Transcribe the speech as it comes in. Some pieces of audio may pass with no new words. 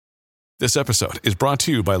This episode is brought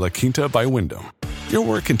to you by La Quinta by Wyndham. Your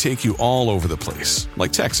work can take you all over the place,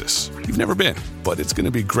 like Texas. You've never been, but it's going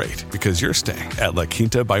to be great because you're staying at La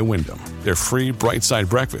Quinta by Wyndham. Their free Bright Side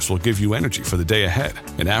breakfast will give you energy for the day ahead.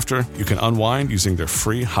 And after, you can unwind using their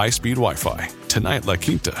free high-speed Wi-Fi. Tonight, La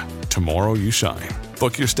Quinta. Tomorrow, you shine.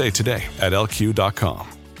 Book your stay today at lq.com.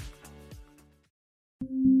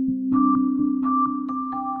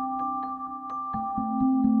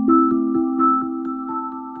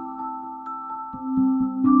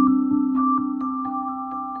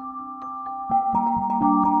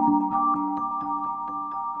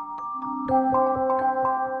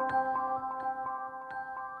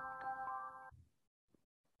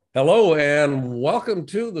 Hello and welcome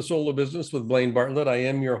to the Soul of Business with Blaine Bartlett. I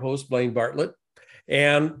am your host, Blaine Bartlett.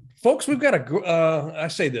 And folks, we've got I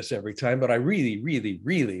say this every time, but I really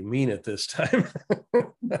mean it this time.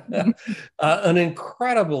 An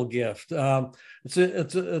incredible gift.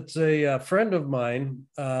 It's a friend of mine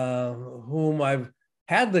whom I've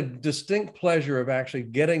had the distinct pleasure of actually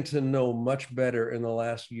getting to know much better in the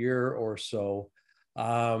last year or so.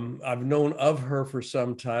 I've known of her for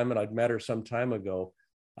some time, and I'd met her some time ago.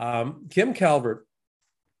 Kim Calvert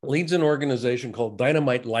leads an organization called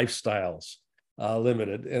Dynamite Lifestyles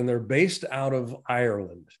Limited, and they're based out of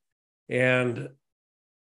Ireland. And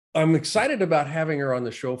I'm excited about having her on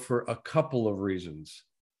the show for a couple of reasons.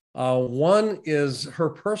 One is her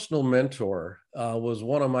personal mentor was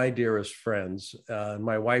one of my dearest friends,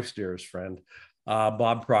 my wife's dearest friend,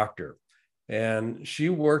 Bob Proctor. And she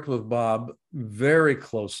worked with Bob very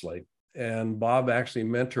closely. And Bob actually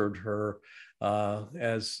mentored her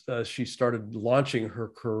as she started launching her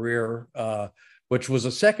career, which was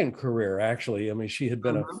a second career, actually. I mean, she had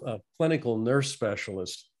been a clinical nurse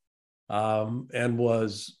specialist and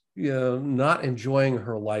was not enjoying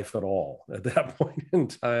her life at all at that point in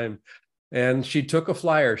time. And she took a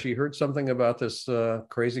flyer. She heard something about this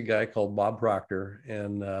crazy guy called Bob Proctor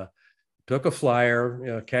and took a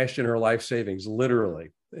flyer, cashed in her life savings,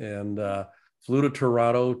 literally, and flew to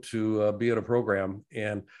Toronto to be at a program.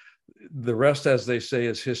 And the rest, as they say,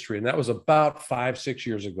 is history. And that was about 5-6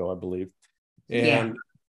 years ago, I believe. And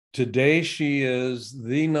today she is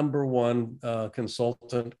the number one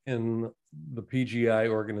consultant in the PGI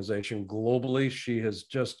organization globally. She has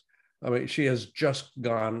just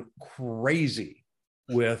gone crazy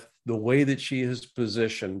with the way that she has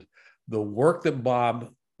positioned the work that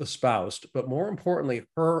Bob espoused, but more importantly,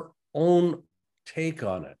 her own take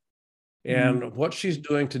on it. And what she's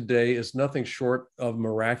doing today is nothing short of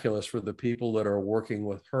miraculous for the people that are working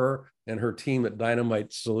with her and her team at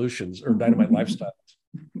Dynamite Solutions or Dynamite Lifestyles.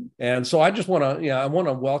 And so I just want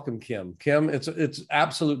to welcome Kim. Kim, it's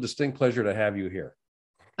absolute distinct pleasure to have you here.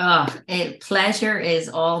 Pleasure is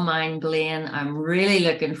all mine, Blaine. I'm really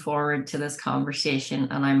looking forward to this conversation,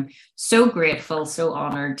 and I'm so grateful, so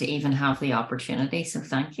honored to even have the opportunity. So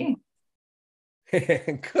thank you.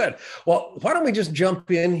 Good. Well, why don't we just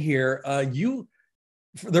jump in here?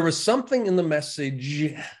 There was something in the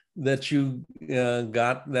message that you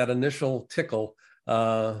got, that initial tickle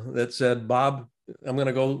that said, Bob, I'm going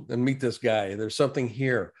to go and meet this guy. There's something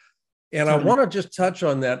here. And I want to just touch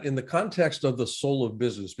on that in the context of the soul of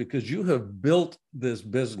business, because you have built this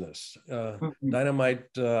business, Dynamite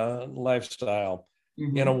Lifestyle,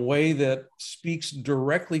 in a way that speaks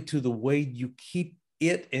directly to the way you keep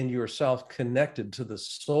it and yourself connected to the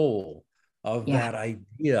soul of that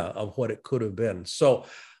idea of what it could have been. So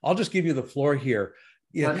I'll just give you the floor here.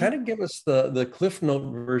 Kind of give us the Cliff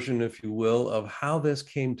Note version, if you will, of how this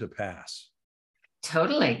came to pass.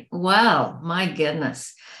 Totally. Well, my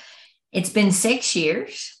goodness. It's been 6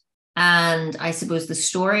 years. And I suppose the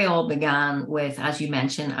story all began with, as you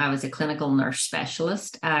mentioned, I was a clinical nurse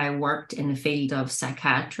specialist. I worked in the field of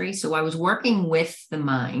psychiatry. So I was working with the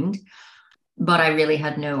mind, but I really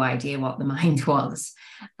had no idea what the mind was.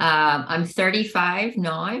 I'm 35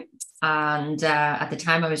 now. And at the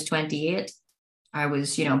time I was 28, I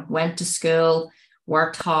was, went to school,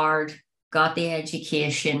 worked hard, got the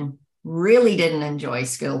education, really didn't enjoy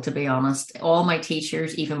school, to be honest. All my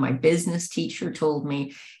teachers, even my business teacher, told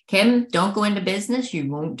me, Kim, don't go into business,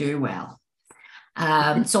 you won't do well.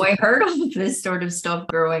 So I heard all of this sort of stuff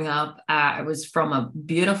growing up. I was from a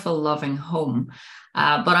beautiful, loving home,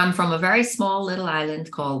 but I'm from a very small little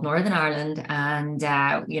island called Northern Ireland. And,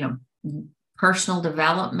 personal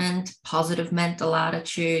development, positive mental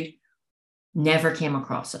attitude, never came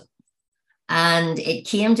across it. And it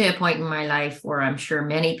came to a point in my life where I'm sure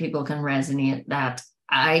many people can resonate that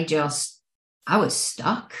I was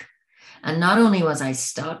stuck. And not only was I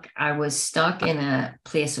stuck in a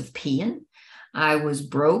place of pain. I was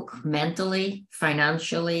broke mentally,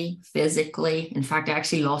 financially, physically. In fact, I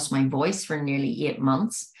actually lost my voice for nearly 8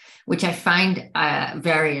 months, which I find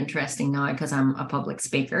very interesting now because I'm a public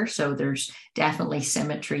speaker. So there's definitely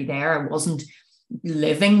symmetry there. I wasn't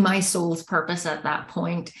living my soul's purpose at that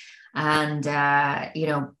point. And,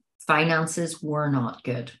 finances were not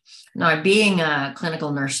good. Now, being a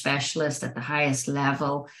clinical nurse specialist at the highest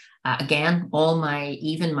level, again,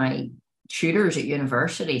 even my tutors at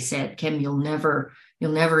university said, Kim, you'll never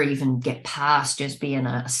even get past just being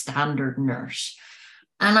a standard nurse.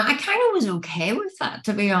 And I kind of was okay with that,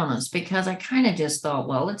 to be honest, because I kind of just thought,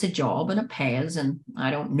 well, it's a job and it pays, and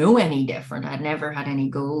I don't know any different. I'd never had any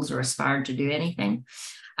goals or aspired to do anything.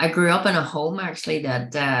 I grew up in a home, actually,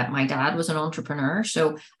 that my dad was an entrepreneur.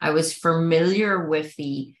 So I was familiar with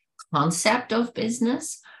the concept of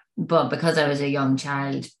business, but because I was a young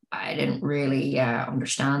child, I didn't really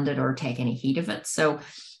understand it or take any heed of it. So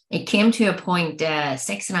it came to a point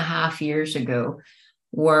 6.5 years ago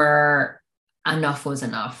where enough was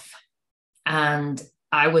enough. And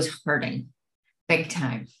I was hurting big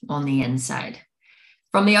time on the inside.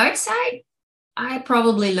 From the outside, I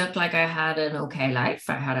probably looked like I had an okay life.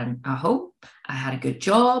 I had a home. I had a good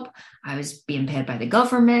job. I was being paid by the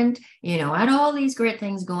government. I had all these great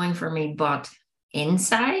things going for me. But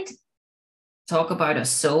inside, talk about a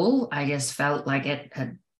soul, I just felt like it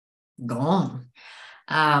had gone.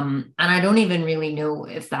 And I don't even really know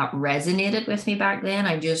if that resonated with me back then.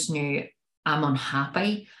 I just knew I'm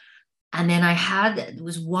unhappy. And then it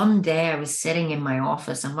was one day I was sitting in my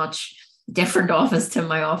office, a much different office to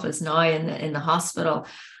my office now in the hospital.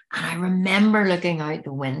 And I remember looking out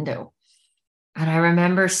the window and I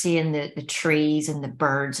remember seeing the trees and the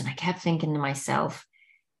birds. And I kept thinking to myself,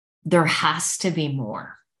 there has to be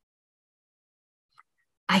more.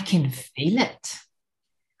 I can feel it,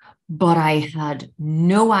 but I had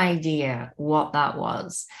no idea what that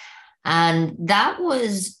was. And that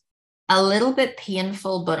was a little bit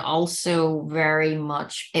painful, but also very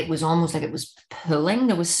much, it was almost like it was pulling.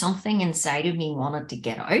 There was something inside of me wanted to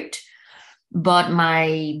get out. But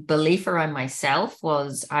my belief around myself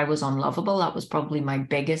was I was unlovable. That was probably my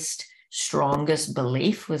biggest, strongest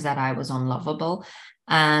belief, was that I was unlovable.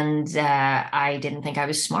 And I didn't think I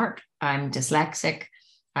was smart. I'm dyslexic.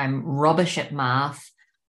 I'm rubbish at math.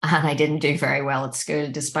 And I didn't do very well at school,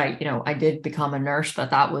 despite, I did become a nurse, but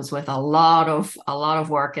that was with a lot of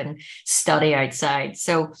work and study outside.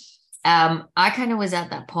 So I kind of was at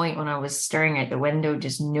that point when I was staring out the window,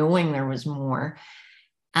 just knowing there was more.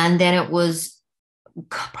 And then it was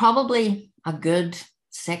probably a good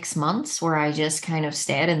 6 months where I just kind of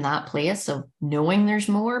stayed in that place of knowing there's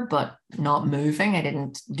more, but not moving. I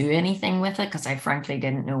didn't do anything with it because I frankly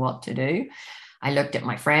didn't know what to do. I looked at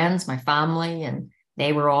my friends, my family, and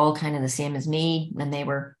they were all kind of the same as me, and they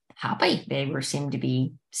were happy. They seemed to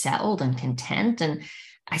be settled and content. And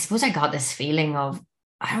I suppose I got this feeling of,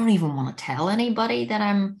 I don't even want to tell anybody that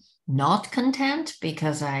I'm not content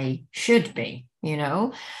because I should be,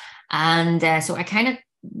 And so I kind of,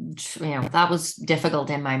 that was difficult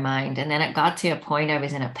in my mind. And then it got to a point I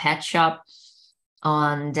was in a pet shop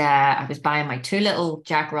and I was buying my 2 little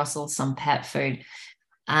Jack Russells some pet food.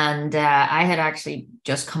 And I had actually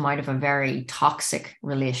just come out of a very toxic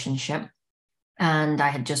relationship, and I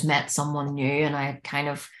had just met someone new, and I kind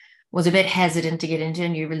of was a bit hesitant to get into a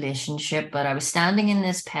new relationship, but I was standing in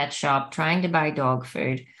this pet shop trying to buy dog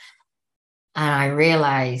food, and I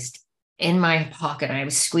realized in my pocket, I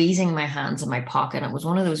was squeezing my hands in my pocket. It was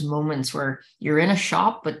one of those moments where you're in a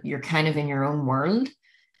shop, but you're kind of in your own world.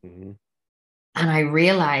 Mm-hmm. And I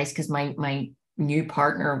realized, because my new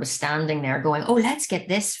partner was standing there going, oh, let's get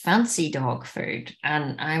this fancy dog food.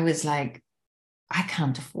 And I was like, I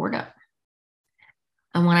can't afford it.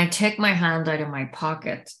 And when I took my hand out of my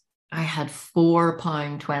pocket, I had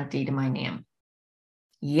 £4.20 to my name.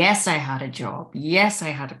 Yes, I had a job. Yes, I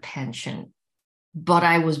had a pension, but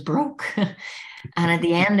I was broke. And at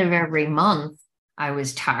the end of every month, I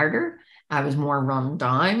was tireder. I was more run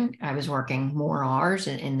down. I was working more hours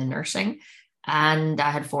in the nursing. And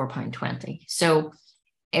I had £4.20. So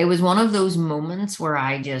it was one of those moments where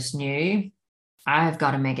I just knew I've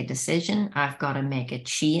got to make a decision. I've got to make a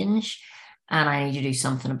change, and I need to do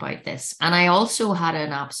something about this. And I also had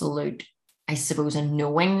an absolute, I suppose, a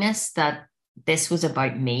knowingness that this was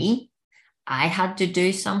about me. I had to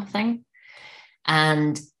do something.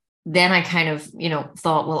 And then I kind of,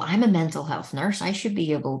 thought, well, I'm a mental health nurse. I should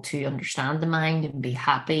be able to understand the mind and be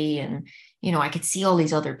happy. And I could see all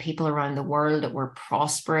these other people around the world that were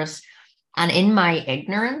prosperous. And in my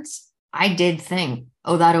ignorance, I did think,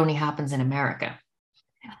 oh, that only happens in America.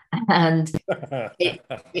 And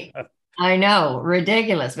I know,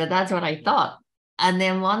 ridiculous, but that's what I thought. And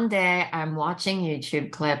then one day I'm watching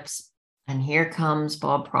YouTube clips, and here comes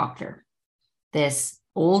Bob Proctor, this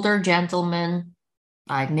older gentleman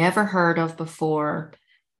I'd never heard of before.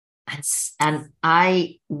 And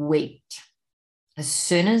I wept. As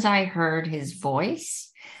soon as I heard his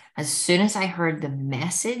voice, as soon as I heard the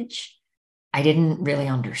message, I didn't really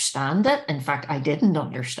understand it. In fact, I didn't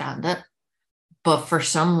understand it, but for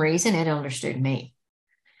some reason, it understood me.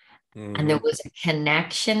 And there was a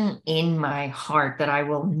connection in my heart that I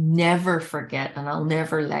will never forget and I'll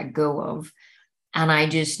never let go of. And I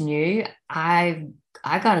just knew I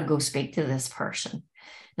got to go speak to this person.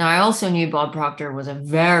 Now, I also knew Bob Proctor was a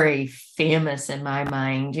very famous, in my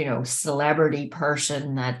mind, celebrity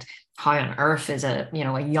person. That how on earth is a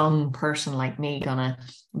young person like me gonna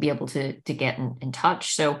be able to get in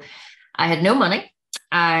touch? So I had no money.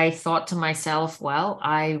 I thought to myself, well,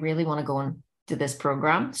 I really want to go into this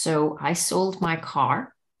program. So I sold my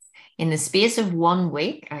car. In the space of 1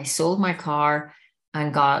 week, I sold my car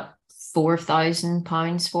and got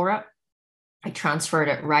 £4,000 for it. I transferred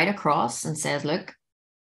it right across and said, look,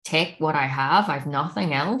 take what I have. I've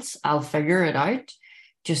nothing else. I'll figure it out.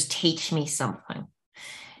 Just teach me something.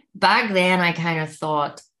 Back then, I kind of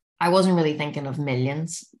thought, I wasn't really thinking of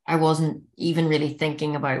millions. I wasn't even really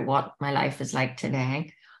thinking about what my life is like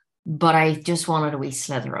today, but I just wanted a wee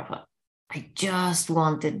slither of it. I just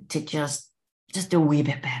wanted to just a wee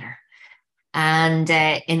bit better. And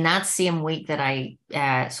in that same week that I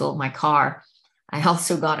sold my car, I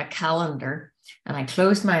also got a calendar, and I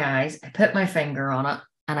closed my eyes, I put my finger on it,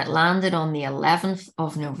 and it landed on the 11th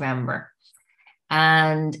of November.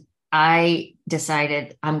 And I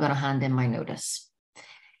decided I'm going to hand in my notice.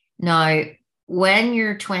 Now, when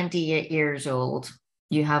you're 28 years old,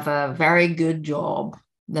 you have a very good job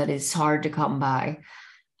that is hard to come by,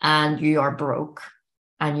 and you are broke,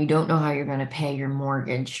 and you don't know how you're going to pay your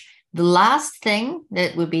mortgage. The last thing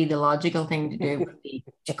that would be the logical thing to do would be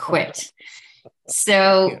to quit.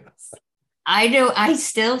 So I know I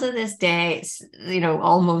still to this day,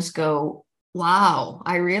 almost go, wow,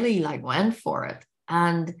 I really went for it.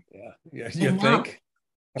 And you think?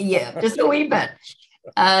 Yeah, just a wee bit.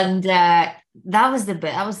 And that was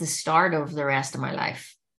the start of the rest of my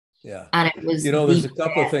life. Yeah. And it was, there's a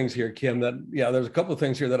couple of things here, Kim, there's a couple of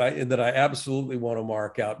things here that I absolutely want to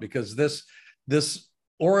mark out, because this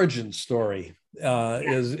origin story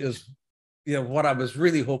is what I was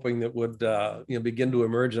really hoping that would begin to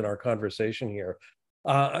emerge in our conversation here.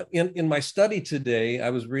 In my study today,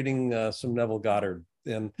 I was reading some Neville Goddard,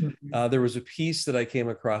 and there was a piece that I came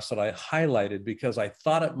across that I highlighted because I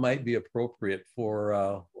thought it might be appropriate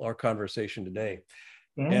for our conversation today.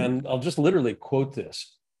 And I'll just literally quote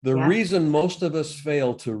this. The reason most of us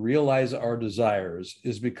fail to realize our desires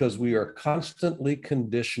is because we are constantly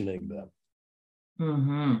conditioning them.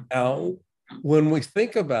 Now, when we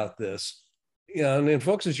think about this, and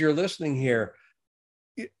folks, as you're listening here,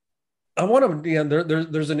 I want to,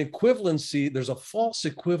 there's an equivalency, there's a false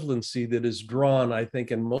equivalency that is drawn, I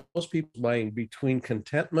think, in most people's mind between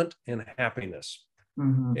contentment and happiness.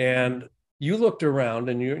 And you looked around,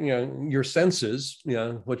 and your senses,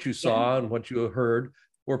 what you saw and what you heard,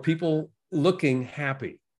 were people looking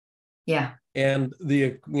happy. Yeah. And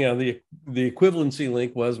the equivalency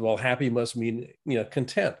link was, well, happy must mean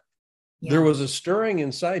content. There was a stirring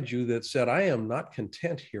inside you that said, I am not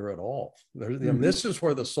content here at all. This is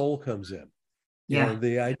where the soul comes in.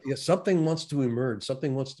 The idea, something wants to emerge,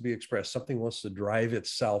 something wants to be expressed, something wants to drive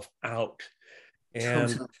itself out.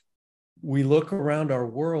 And we look around our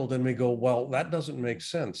world and we go, well, that doesn't make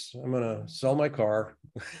sense. I'm going to sell my car.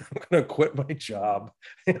 I'm going to quit my job.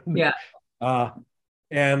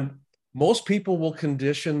 And most people will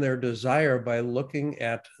condition their desire by looking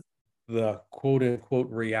at the quote unquote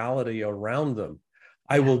reality around them.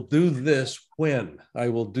 I will do this when, I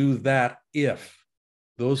will do that if,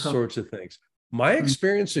 those sorts of things. My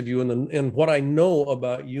experience of you and what I know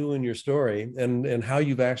about you and your story and how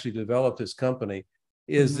you've actually developed this company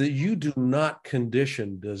is that you do not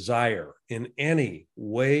condition desire in any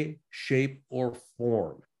way, shape, or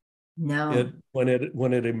form. No. When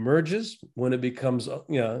it emerges, when it becomes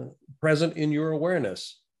present in your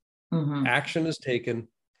awareness, action is taken,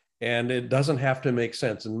 and it doesn't have to make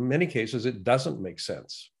sense. In many cases, it doesn't make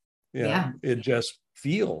sense. It just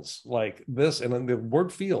feels like this, and the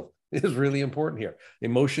word "feel" is really important here.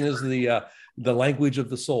 Emotion is the language of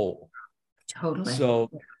the soul. Totally. So,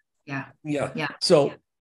 So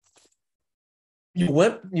you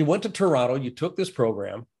went to Toronto. You took this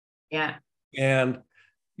program. And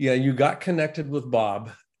you got connected with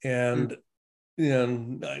Bob, and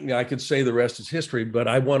And I could say the rest is history, but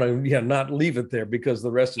I want to not leave it there, because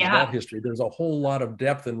the rest is not history. There's a whole lot of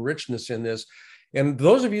depth and richness in this. And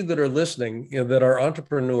those of you that are listening, that are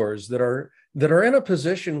entrepreneurs, that are in a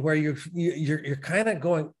position where you're kind of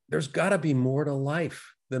going, there's got to be more to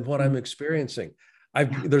life than what I'm experiencing.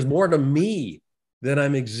 There's more to me than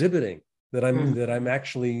I'm exhibiting, that I'm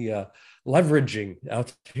actually leveraging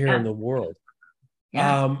out here in the world.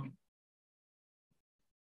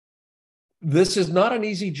 This is not an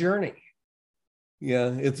easy journey.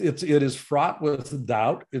 It is fraught with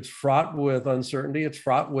doubt. It's fraught with uncertainty. It's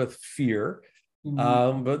fraught with fear.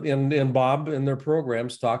 But Bob and their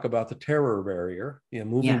programs talk about the terror barrier,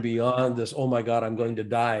 moving beyond this, oh my God, I'm going to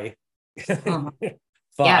die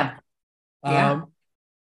thought.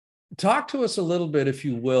 Talk to us a little bit, if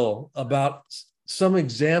you will, about some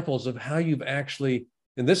examples of how you've actually,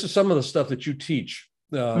 and this is some of the stuff that you teach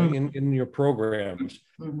in your programs.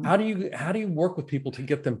 How do you work with people to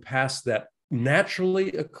get them past that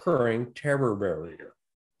naturally occurring terror barrier?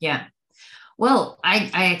 Well,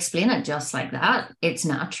 I explain it just like that. It's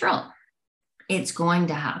natural. It's going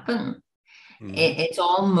to happen. It's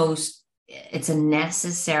a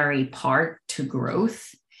necessary part to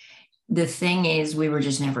growth. The thing is, we were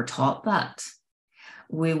just never taught that.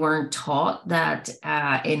 We weren't taught that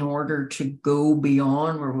in order to go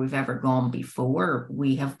beyond where we've ever gone before,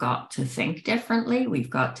 we have got to think differently. We've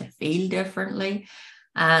got to feel differently.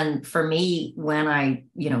 And for me, when I,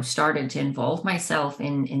 started to involve myself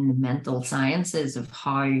in the mental sciences of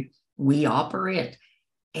how we operate,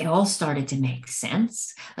 it all started to make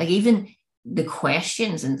sense. Like even the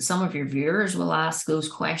questions, and some of your viewers will ask those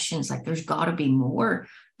questions, like there's got to be more.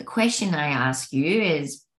 The question I ask you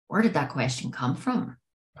is, where did that question come from?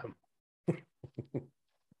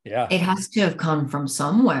 It has to have come from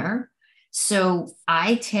somewhere. So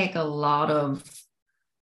I take a lot of,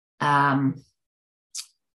 I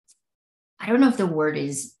don't know if the word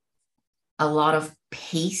is a lot of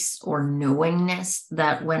peace or knowingness,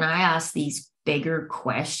 that when I ask these bigger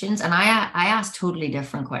questions, and I ask totally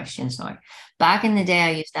different questions now. Back in the day,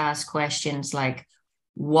 I used to ask questions like,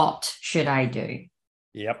 what should I do?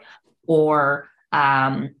 Or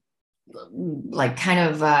like kind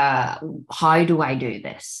of how do I do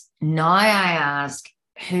this? Now I ask,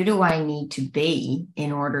 who do I need to be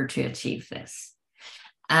in order to achieve this?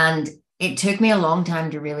 And it took me a long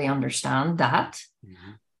time to really understand that.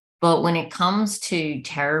 But when it comes to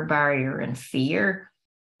terror barrier and fear,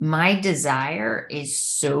 my desire is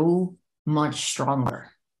so much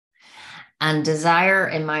stronger. And desire,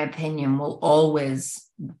 in my opinion, will always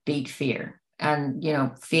beat fear. And,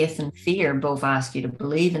 faith and fear both ask you to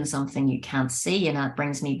believe in something you can't see. And that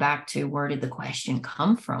brings me back to, where did the question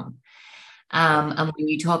come from? And when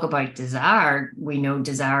you talk about desire, we know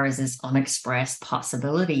desire is this unexpressed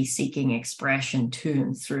possibility seeking expression to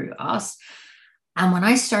and through us. And when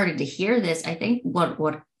I started to hear this, I think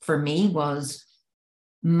what for me was,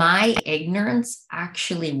 my ignorance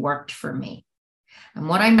actually worked for me. And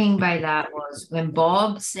what I mean by that was, when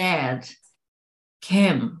Bob said,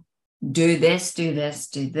 Kim, do this, do this,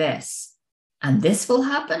 do this, and this will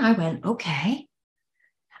happen, I went, okay.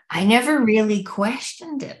 I never really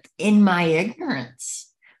questioned it in my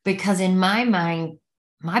ignorance, because in my mind,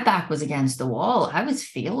 my back was against the wall. I was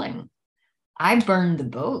feeling, I burned the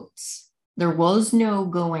boats. There was no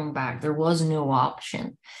going back. There was no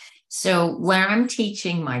option. So when I'm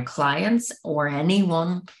teaching my clients or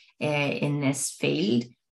anyone in this field,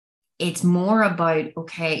 it's more about,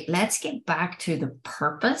 okay, let's get back to the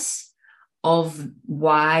purpose of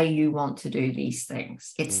why you want to do these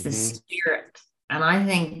things. It's the spirit. And I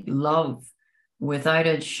think love, without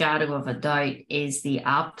a shadow of a doubt, is the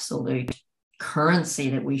absolute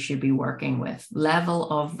currency that we should be working with. Level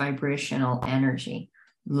of vibrational energy,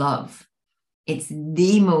 love. It's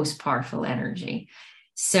the most powerful energy.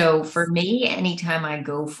 So for me, anytime I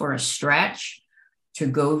go for a stretch, to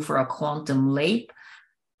go for a quantum leap,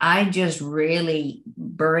 I just really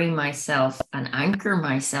bury myself and anchor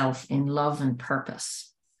myself in love and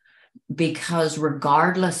purpose. Because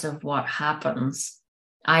regardless of what happens,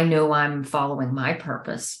 I know I'm following my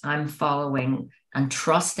purpose. I'm following and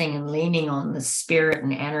trusting and leaning on the spirit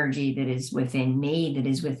and energy that is within me, that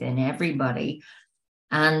is within everybody.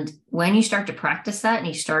 And when you start to practice that and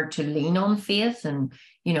you start to lean on faith and,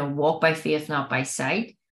 walk by faith, not by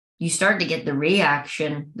sight, you start to get the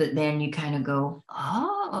reaction that then you kind of go,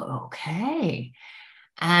 oh, okay.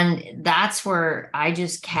 And that's where I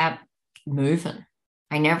just kept moving.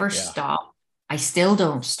 I never stopped. I still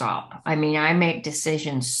don't stop. I mean, I make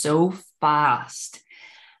decisions so fast.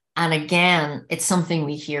 And again, it's something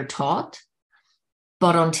we hear taught.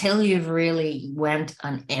 But until you've really went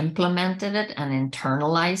and implemented it and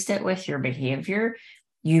internalized it with your behavior,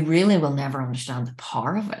 you really will never understand the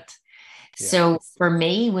power of it. Yeah. So for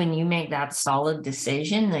me, when you make that solid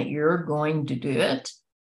decision that you're going to do it,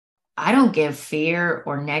 I don't give fear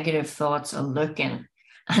or negative thoughts a look in.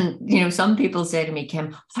 And, some people say to me,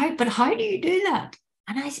 Kim, how do you do that?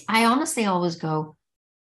 And I honestly always go,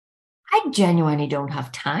 I genuinely don't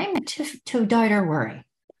have time to doubt or worry.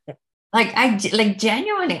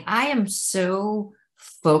 Genuinely, I am so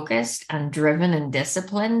focused and driven and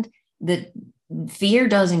disciplined that fear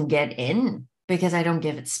doesn't get in because I don't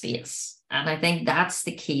give it space. And I think that's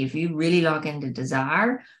the key. If you really lock into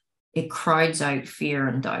desire, it crowds out fear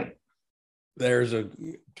and doubt.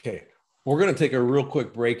 Okay. We're going to take a real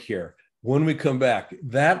quick break here. When we come back,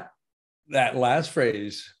 that last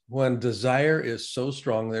phrase, when desire is so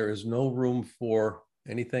strong, there is no room for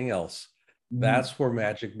anything else. That's where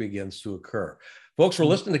magic begins to occur. Folks, we're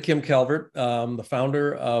listening to Kim Calvert, the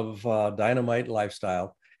founder of Dynamite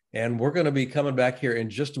Lifestyle. And we're going to be coming back here in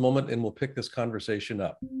just a moment, and we'll pick this conversation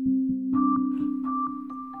up. I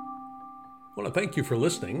want to thank you for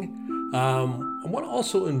listening. I want to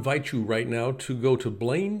also invite you right now to go to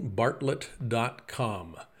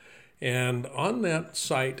blainebartlett.com. And on that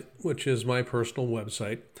site, which is my personal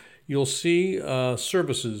website, you'll see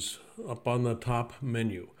services up on the top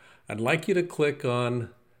menu. I'd like you to click on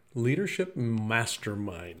Leadership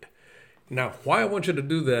Mastermind. Now, why I want you to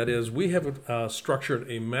do that is we have structured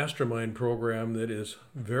a mastermind program that is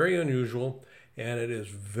very unusual and it is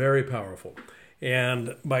very powerful.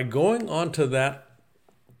 And by going onto that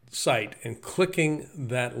site and clicking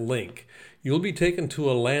that link, you'll be taken to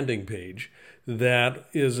a landing page that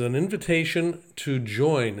is an invitation to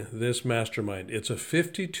join this mastermind. It's a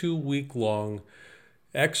 52-week-long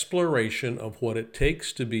exploration of what it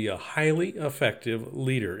takes to be a highly effective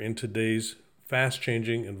leader in today's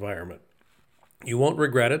fast-changing environment. You won't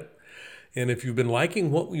regret it. And if you've been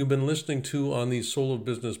liking what you've been listening to on these Soul of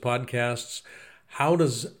Business podcasts, how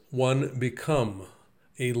does one become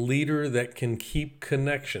a leader that can keep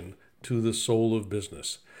connection to the soul of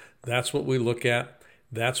business? That's what we look at.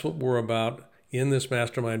 That's what we're about in this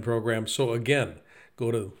mastermind program. So again,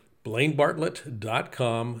 go to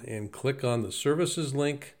blainebartlett.com and click on the services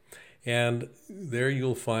link, and there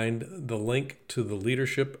you'll find the link to the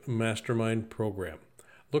Leadership Mastermind program.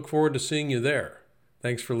 Look forward to seeing you there.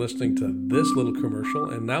 Thanks for listening to this little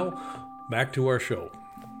commercial, and now back to our show.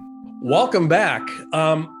 Welcome back.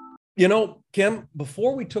 Kim,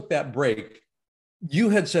 before we took that break, you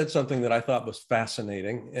had said something that I thought was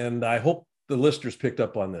fascinating, and I hope the listeners picked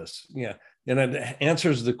up on this. Yeah. And it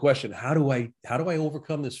answers the question, how do I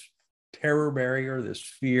overcome this terror barrier, this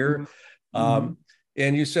fear? Mm-hmm.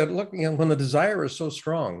 And you said, look, when the desire is so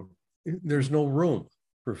strong, there's no room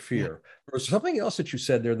for fear. Yeah. There was something else that you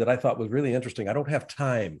said there that I thought was really interesting. I don't have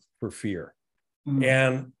time for fear. Mm-hmm.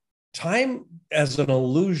 And time as an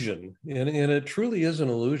illusion, and it truly is an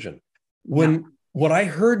illusion. What I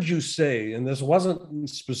heard you say, and this wasn't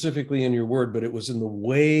specifically in your word, but it was in the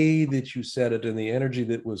way that you said it and the energy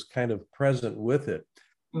that was kind of present with it.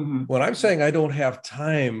 Mm-hmm. When I'm saying I don't have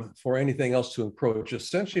time for anything else to approach,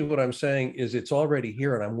 essentially what I'm saying is it's already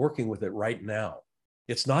here and I'm working with it right now.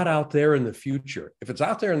 It's not out there in the future. If it's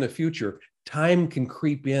out there in the future, time can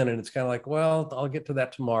creep in and it's kind of like, well, I'll get to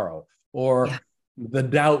that tomorrow. Or the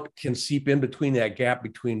doubt can seep in between that gap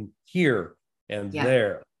between here and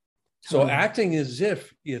there. So acting as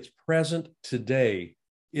if it's present today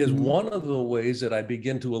is one of the ways that I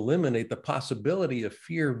begin to eliminate the possibility of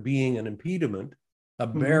fear being an impediment, a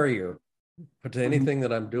barrier to anything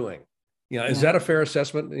that I'm doing. Is that a fair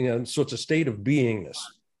assessment? So it's a state of beingness.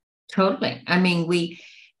 Totally. I mean,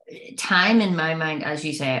 time in my mind, as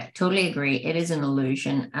you say, I totally agree. It is an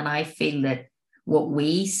illusion. And I feel that what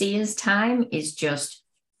we see as time is just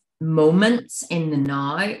moments in the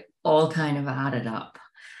now, all kind of added up.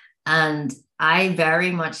 And I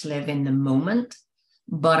very much live in the moment,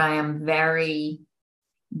 but I am very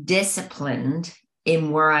disciplined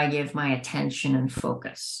in where I give my attention and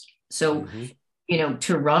focus. So,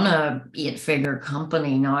 to run a 8-figure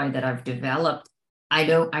company now that I've developed,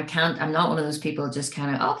 I'm not one of those people just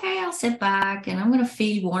kind of, okay, I'll sit back and I'm going to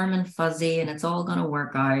feel warm and fuzzy and it's all going to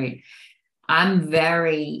work out. I'm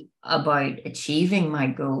very about achieving my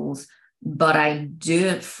goals, but I do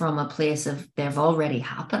it from a place of they've already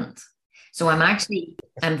happened. So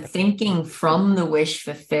I'm thinking from the wish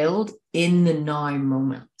fulfilled in the now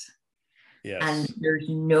moment. Yes. And there's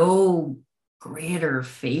no greater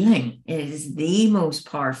feeling. It is the most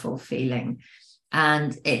powerful feeling.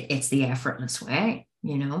 And it's the effortless way,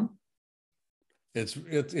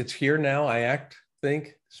 It's here now. I act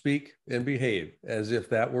think, speak, and behave as if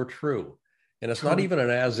that were true. And it's not even an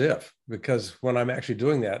as if, because when I'm actually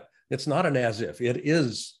doing that, it's not an as if. It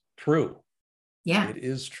is true. Yeah. It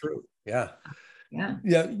is true. Yeah. Yeah.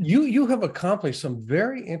 Yeah. You have accomplished some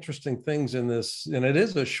very interesting things in this, and it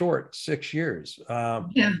is a short 6 years.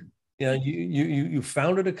 Yeah. You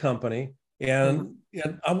founded a company, and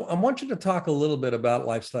I want you to talk a little bit about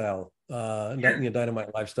lifestyle,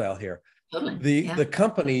 Dynamite Lifestyle here. Totally. The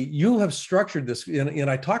company, you have structured this, and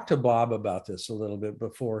I talked to Bob about this a little bit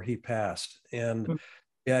before he passed, and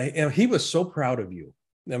and he was so proud of you.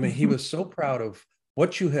 I mean, he was so proud of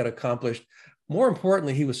what you had accomplished. More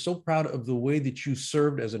importantly, he was so proud of the way that you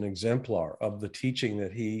served as an exemplar of the teaching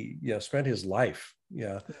that he spent his life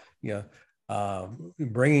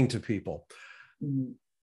bringing to people.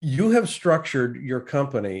 You have structured your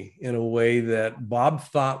company in a way that Bob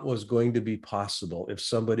thought was going to be possible if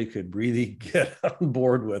somebody could really get on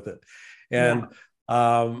board with it. And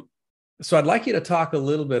so I'd like you to talk a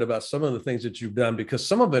little bit about some of the things that you've done, because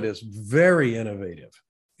some of it is very innovative.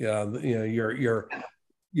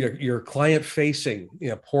 Your client-facing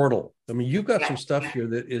portal. I mean, you've got some stuff here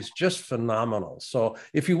that is just phenomenal. So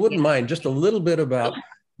if you wouldn't mind, just a little bit about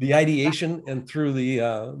the ideation and through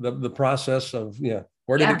the process of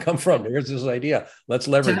where did it come from? Here's this idea. Let's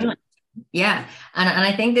leverage it. Yeah. And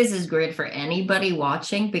I think this is great for anybody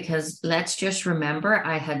watching, because let's just remember,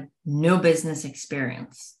 I had no business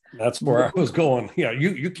experience. That's where I was going.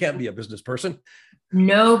 You can't be a business person.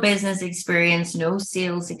 No business experience, no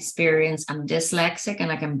sales experience. I'm dyslexic and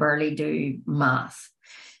I can barely do math.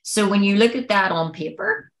 So when you look at that on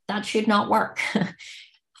paper, that should not work.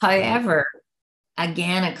 However,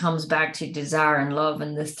 again, it comes back to desire and love.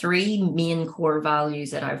 And the three main core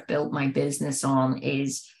values that I've built my business on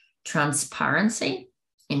is transparency,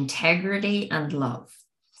 integrity, and love.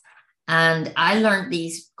 And I learned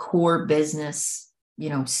these core business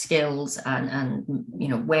skills and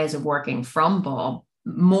ways of working from Bob,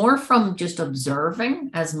 more from just observing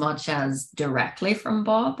as much as directly from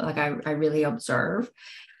Bob. Like I really observe.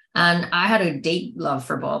 And I had a deep love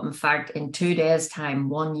for Bob. In fact, in 2 days' time,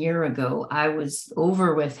 1 year ago, I was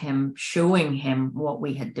over with him, showing him what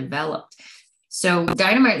we had developed. So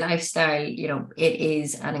Dynamite Lifestyle, it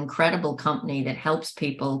is an incredible company that helps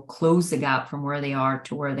people close the gap from where they are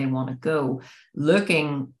to where they want to go,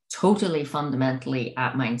 looking totally fundamentally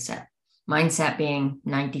at mindset. Mindset being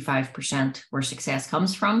 95% where success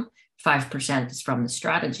comes from, 5% is from the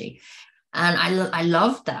strategy. And I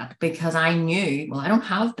loved that, because I knew, I don't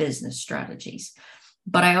have business strategies,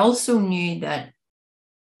 but I also knew that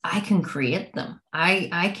I can create them.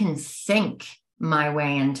 I can think my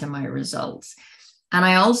way into my results. And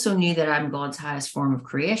I also knew that I'm God's highest form of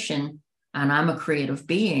creation, and I'm a creative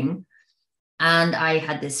being. And I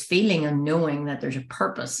had this feeling of knowing that there's a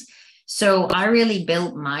purpose. So I really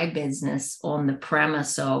built my business on the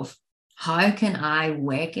premise of, how can I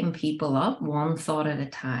waken people up one thought at a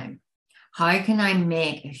time? How can I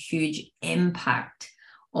make a huge impact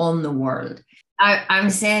on the world? I'm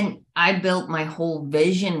saying I built my whole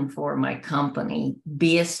vision for my company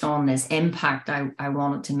based on this impact I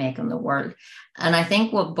wanted to make on the world. And I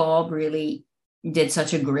think what Bob really did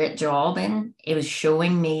such a great job in, it was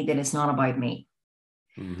showing me that it's not about me.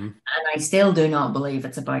 Mm-hmm. And I still do not believe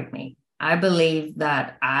it's about me. I believe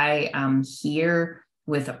that I am here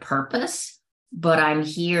with a purpose, but I'm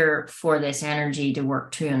here for this energy to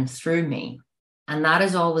work to and through me. And that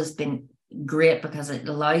has always been great, because it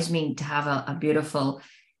allows me to have a beautiful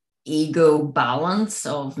ego balance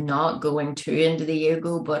of not going too into the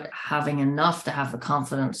ego, but having enough to have the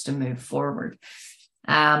confidence to move forward.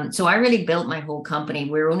 So I really built my whole company.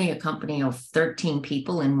 We're only a company of 13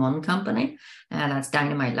 people in one company, and that's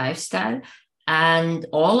Dynamite Lifestyle. And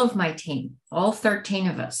all of my team, all 13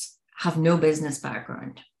 of us, have no business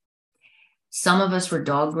background. Some of us were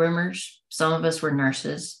dog groomers. Some of us were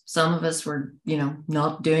nurses. Some of us were,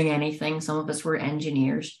 not doing anything. Some of us were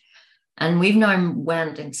engineers. And we've now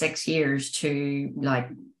went in 6 years to like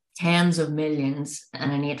tens of millions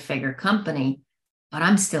and an 8-figure company, but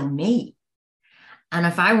I'm still me. And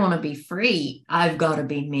if I want to be free, I've got to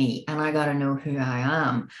be me, and I got to know who I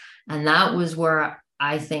am. And that was where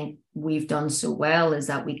I think we've done so well, is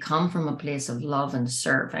that we come from a place of love and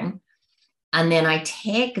serving. And then I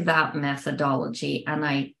take that methodology and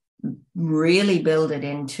I really build it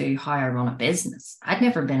into how I run a business. I'd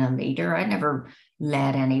never been a leader. I'd never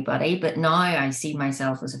led anybody, but now I see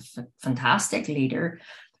myself as a fantastic leader.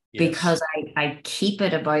 Yes. Because I keep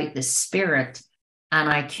it about the spirit, and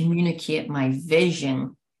I communicate my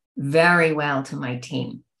vision very well to my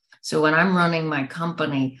team. So when I'm running my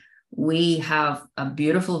company, we have a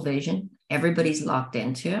beautiful vision. Everybody's locked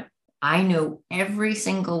into it. I know every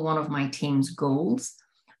single one of my team's goals.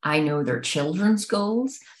 I know their children's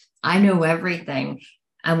goals. I know everything.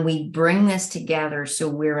 And we bring this together so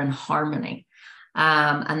we're in harmony.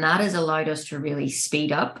 And that has allowed us to really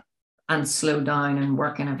speed up and slow down and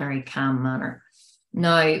work in a very calm manner.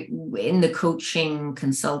 Now, in the coaching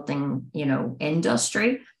consulting,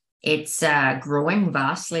 industry, it's growing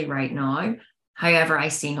vastly right now. However,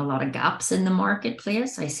 I've seen a lot of gaps in the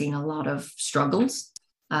marketplace. I've seen a lot of struggles,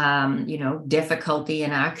 difficulty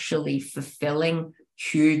in actually fulfilling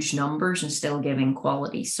huge numbers and still giving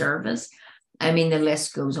quality service. I mean, the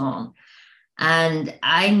list goes on. And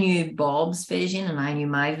I knew Bob's vision and I knew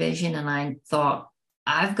my vision. And I thought,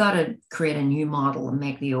 I've got to create a new model and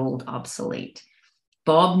make the old obsolete.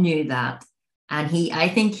 Bob knew that. And I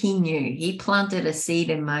think he knew. He planted a seed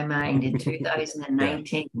in my mind in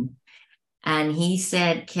 2019. Yeah. And he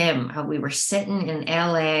said, Kim, we were sitting in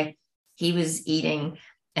LA. He was eating,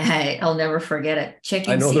 I'll never forget it,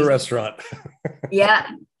 chicken. I know Caesar. The restaurant. Yeah,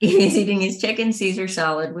 he's eating his chicken Caesar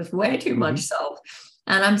salad with way too much salt.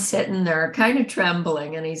 And I'm sitting there kind of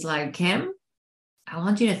trembling. And he's like, Kim, I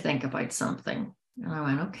want you to think about something. And I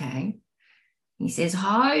went, okay. He says,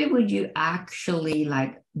 how would you actually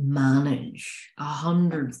manage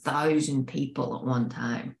 100,000 people at one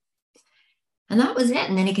time? And that was it.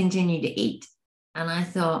 And then he continued to eat. And I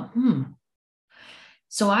thought,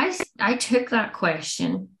 So I took that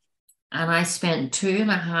question and I spent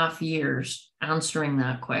 2.5 years answering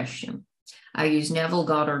that question. I used Neville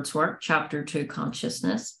Goddard's work, Chapter 2,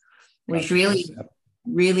 Consciousness, which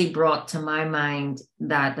really brought to my mind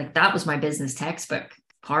that that was my business textbook,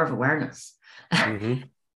 Power of Awareness. Mm-hmm.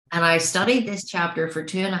 And I studied this chapter for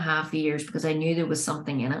 2.5 years because I knew there was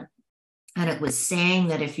something in it. And it was saying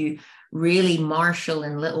that if you really marshal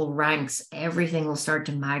in little ranks, everything will start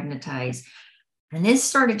to magnetize. And this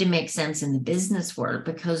started to make sense in the business world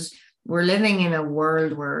because we're living in a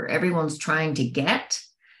world where everyone's trying to get.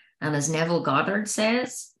 And as Neville Goddard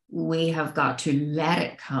says, we have got to let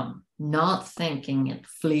it come, not thinking it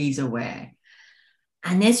flees away.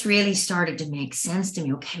 And this really started to make sense to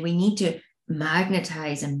me. Okay, we need to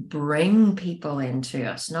magnetize and bring people into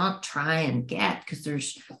us, not try and get, because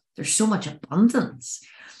there's so much abundance.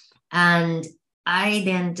 And I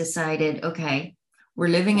then decided, okay, we're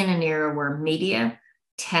living in an era where media,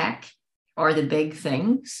 tech are the big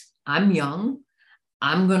things. I'm young.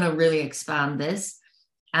 I'm going to really expand this.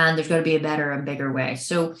 And there's going to be a better and bigger way.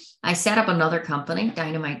 So I set up another company,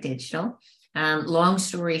 Dynamite Digital. And long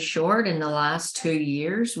story short, in the last 2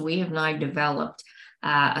 years, we have now developed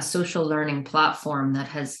a social learning platform that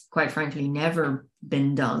has, quite frankly, never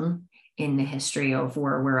been done in the history of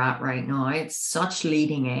where we're at right now. It's such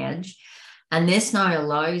leading edge. And this now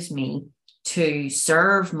allows me to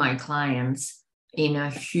serve my clients in a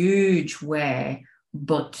huge way,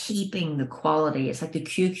 but keeping the quality. It's like the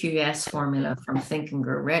QQS formula from Think and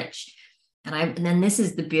Grow Rich. And then this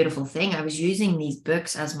is the beautiful thing. I was using these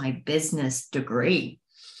books as my business degree.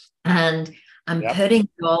 And I'm putting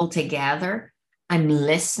it all together. I'm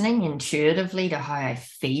listening intuitively to how I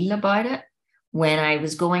feel about it. When I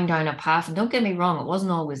was going down a path, and don't get me wrong, it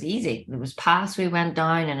wasn't always easy. There was paths we went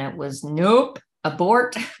down and it was, nope,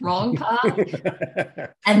 abort, wrong path.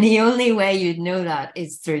 And the only way you'd know that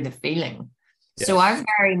is through the feeling. Yes. So I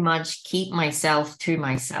very much keep myself to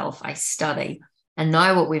myself. I study. And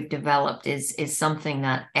now what we've developed is something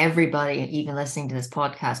that everybody, even listening to this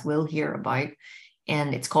podcast, will hear about.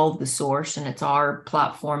 And it's called The Source. And it's our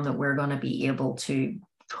platform that we're going to be able to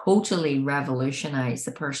totally revolutionize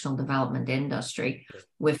the personal development industry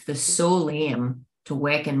with the sole aim to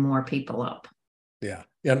waken more people up. Yeah.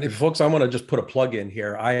 And if folks, I want to just put a plug in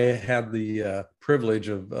here. I had the privilege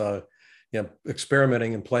of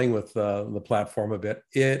experimenting and playing with the platform a bit.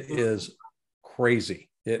 It is crazy.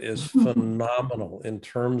 It is phenomenal in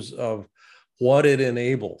terms of what it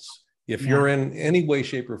enables. If you're in any way,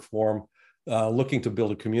 shape, or form looking to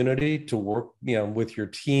build a community, to work, with your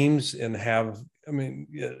teams and have,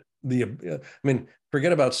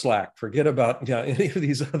 forget about Slack, forget about any of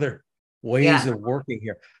these other ways of working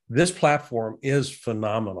here. This platform is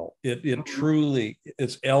phenomenal. It truly,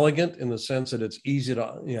 it's elegant in the sense that it's easy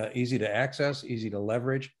to access, easy to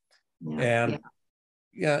leverage, and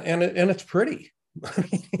it's pretty.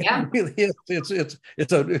 It really is.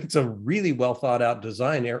 It's a really well thought out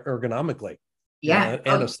design ergonomically, and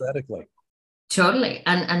aesthetically. Totally.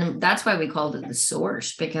 And that's why we called it The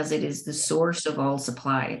Source, because it is the source of all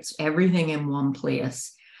supply. It's everything in one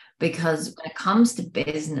place. Because when it comes to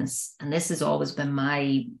business, and this has always been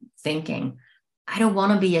my thinking, I don't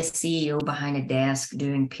want to be a CEO behind a desk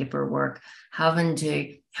doing paperwork, having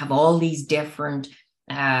to have all these different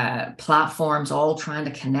platforms all trying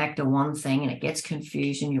to connect to one thing, and it gets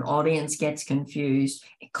confusing. Your audience gets confused.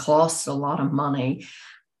 It costs a lot of money.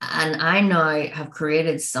 And I now have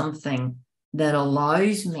created something that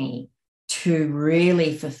allows me to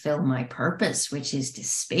really fulfill my purpose, which is to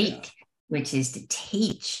speak, which is to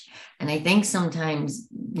teach. And I think sometimes,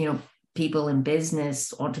 people in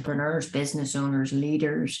business, entrepreneurs, business owners,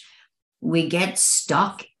 leaders, we get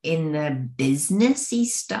stuck in the businessy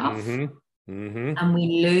stuff. And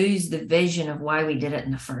we lose the vision of why we did it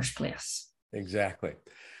in the first place. Exactly.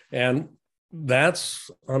 And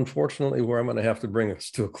that's unfortunately where I'm going to have to bring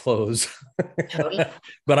us to a close. Totally.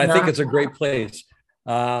 But I think it's a great place.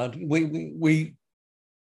 I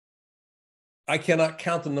cannot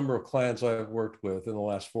count the number of clients I've worked with in the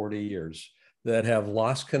last 40 years that have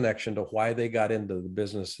lost connection to why they got into the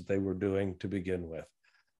business that they were doing to begin with.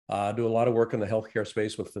 Do a lot of work in the healthcare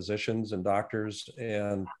space with physicians and doctors,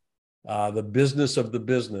 and the business of the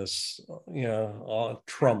business,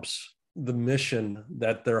 trumps the mission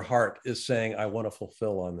that their heart is saying, I want to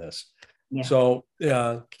fulfill on this. Yeah. So,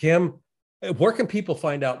 Kim, where can people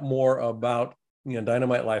find out more about,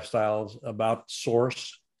 Dynamite Lifestyles, about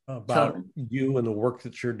Source, about you and the work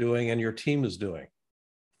that you're doing and your team is doing?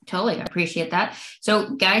 Totally. I appreciate that.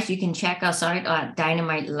 So guys, you can check us out at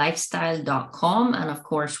dynamitelifestyle.com. And of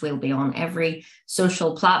course, we'll be on every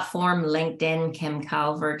social platform, LinkedIn, Kim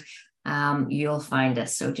Calvert. You'll find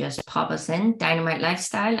us. So just pop us in, Dynamite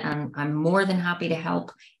Lifestyle, and I'm more than happy to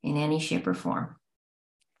help in any shape or form.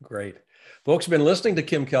 Great. Folks have been listening to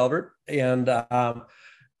Kim Calvert, and I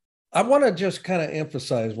want to just kind of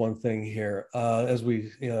emphasize one thing here as we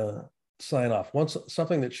sign off.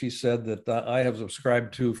 Something that she said that I have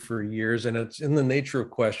subscribed to for years, and it's in the nature of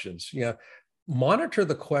questions. Monitor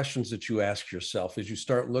the questions that you ask yourself as you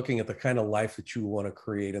start looking at the kind of life that you want to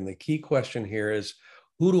create. And the key question here is,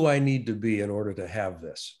 who do I need to be in order to have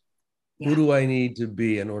this? Yeah. Who do I need to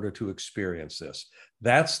be in order to experience this?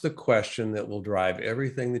 That's the question that will drive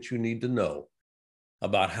everything that you need to know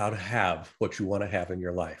about how to have what you want to have in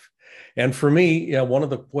your life. And for me, one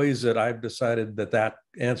of the ways that I've decided that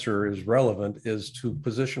answer is relevant is to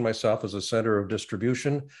position myself as a center of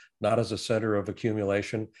distribution, not as a center of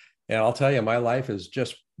accumulation. And I'll tell you, my life is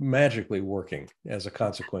just magically working as a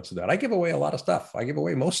consequence of that. I give away a lot of stuff. I give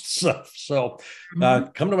away most stuff. So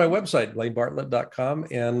come to my website, blainebartlett.com,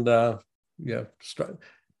 and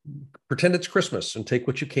pretend it's Christmas and take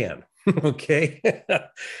what you can. Okay.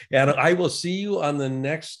 And I will see you on the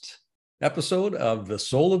next episode of The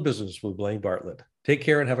Soul of Business with Blaine Bartlett. Take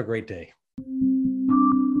care and have a great day.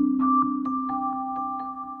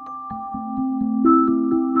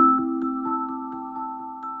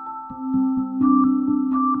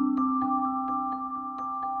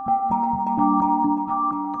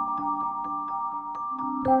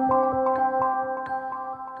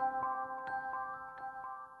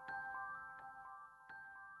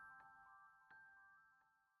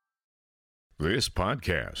 This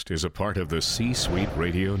podcast is a part of the C-Suite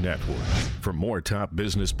Radio Network. For more top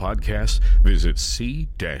business podcasts, visit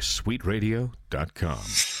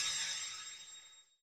c-suiteradio.com.